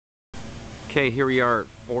Okay, here we are at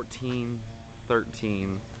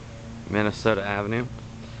 1413 Minnesota Avenue.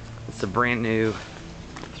 It's a brand new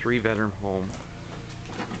 3-bedroom home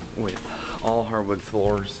with all hardwood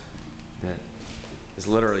floors that is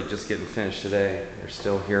literally just getting finished today. They're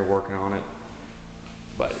still here working on it,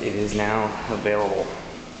 but it is now available.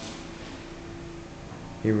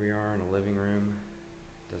 Here we are in a living room.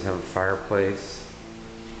 It does have a fireplace.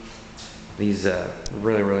 These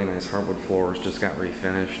really nice hardwood floors just got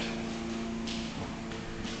refinished.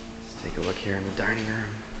 Let's take a look here in the dining room.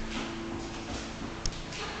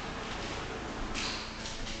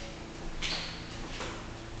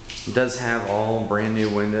 It does have all brand new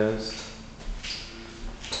windows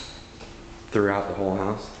throughout the whole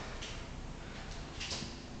house.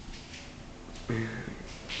 I'll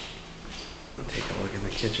take a look in the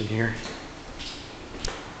kitchen here.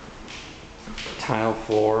 Tile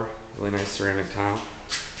floor, really nice ceramic tile.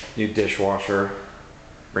 New dishwasher,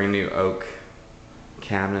 brand new oak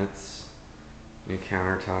cabinets, new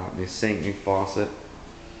countertop, new sink, new faucet,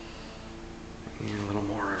 and a little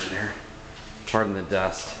more over there. Pardon the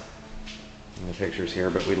dust in the pictures here,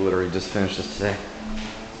 but we literally just finished this today.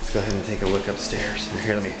 Let's go ahead and take a look upstairs.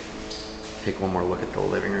 Here, let me take one more look at the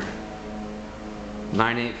living room.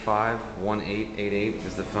 985-1888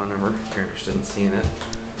 is the phone number if you're interested in seeing it.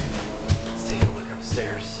 Let's take a look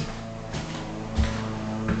upstairs.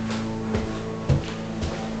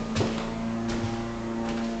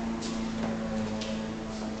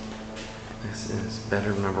 This is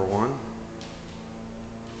bedroom number 1.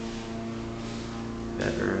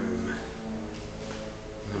 Bedroom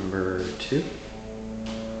number 2.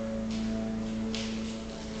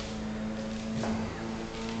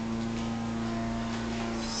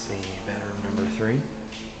 See bedroom number 3.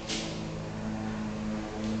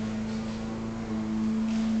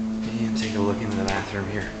 And take a look into the bathroom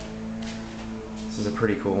here. This is a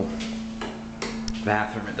pretty cool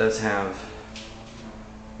bathroom. It does have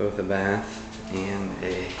both a bath and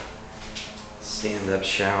a stand-up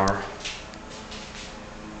shower.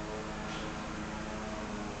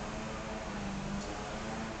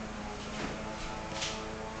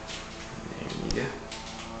 There you go.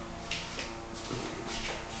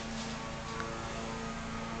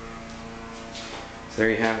 So there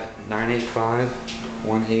you have it.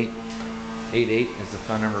 985-1888 is the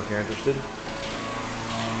phone number if you're interested.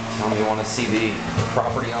 Tell me you want to see the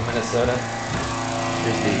property on Minnesota.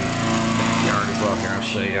 Here's the yard as well. Here, I'll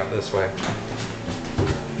show you out this way. It's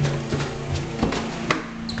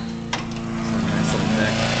a nice little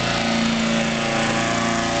deck.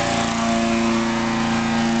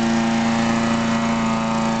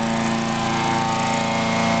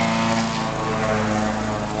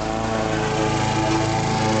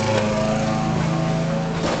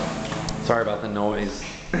 Sorry about the noise,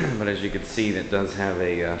 but as you can see, it does have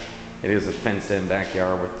a, it is a fenced-in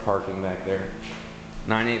backyard with parking back there.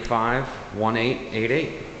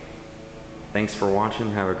 985-1888. Thanks for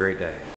watching. Have a great day.